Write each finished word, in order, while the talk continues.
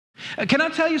Can I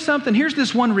tell you something? Here's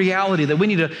this one reality that we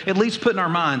need to at least put in our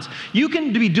minds. You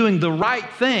can be doing the right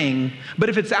thing, but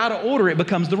if it's out of order, it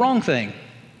becomes the wrong thing.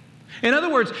 In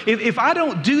other words, if I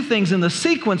don't do things in the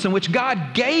sequence in which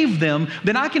God gave them,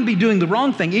 then I can be doing the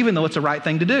wrong thing, even though it's the right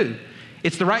thing to do.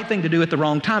 It's the right thing to do at the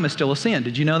wrong time is still a sin.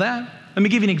 Did you know that? Let me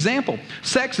give you an example.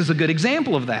 Sex is a good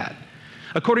example of that.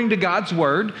 According to God's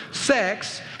word,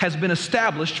 sex has been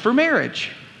established for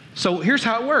marriage. So here's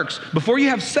how it works. Before you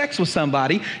have sex with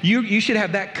somebody, you should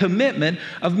have that commitment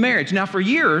of marriage. Now, for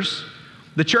years,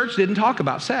 the church didn't talk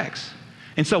about sex.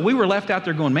 And so we were left out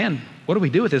there going, man, what do we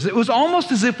do with this? It was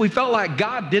almost as if we felt like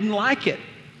God didn't like it.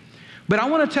 But I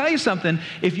want to tell you something.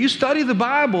 If you study the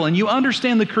Bible and you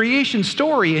understand the creation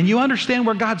story and you understand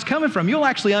where God's coming from, you'll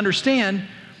actually understand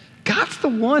God's the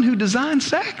one who designed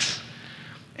sex.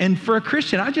 And for a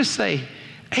Christian, I just say,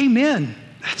 amen.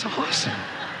 That's awesome.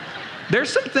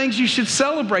 There's some things you should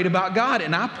celebrate about God,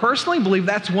 and I personally believe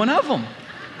that's one of them.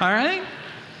 All right?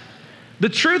 The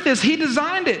truth is, He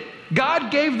designed it.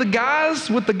 God gave the guys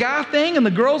with the guy thing and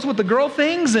the girls with the girl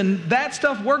things, and that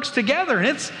stuff works together, and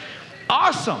it's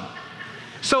awesome.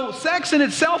 So sex in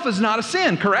itself is not a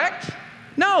sin, correct?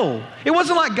 No. It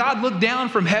wasn't like God looked down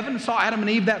from heaven and saw Adam and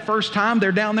Eve that first time.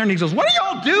 They're down there, and He goes, what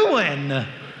are y'all doing?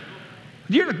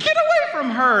 Get away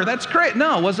from her. That's great.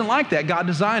 No, it wasn't like that. God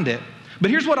designed it. But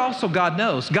here's what also God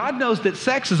knows. God knows that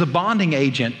sex is a bonding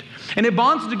agent. And it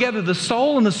bonds together the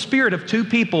soul and the spirit of two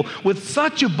people with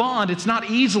such a bond, it's not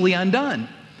easily undone.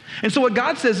 And so what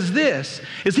God says is this,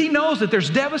 is He knows that there's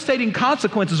devastating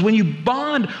consequences when you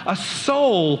bond a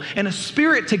soul and a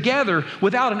spirit together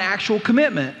without an actual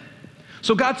commitment.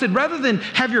 So God said, rather than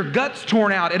have your guts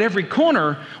torn out at every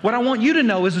corner, what I want you to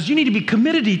know is you need to be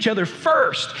committed to each other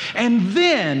first, and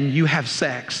then you have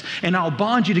sex, and I'll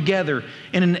bond you together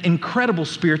in an incredible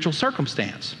spiritual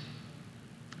circumstance.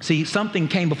 See, something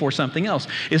came before something else.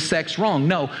 Is sex wrong?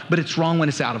 No, but it's wrong when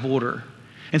it's out of order.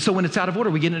 And so when it's out of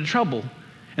order, we get into trouble,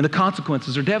 and the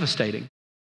consequences are devastating.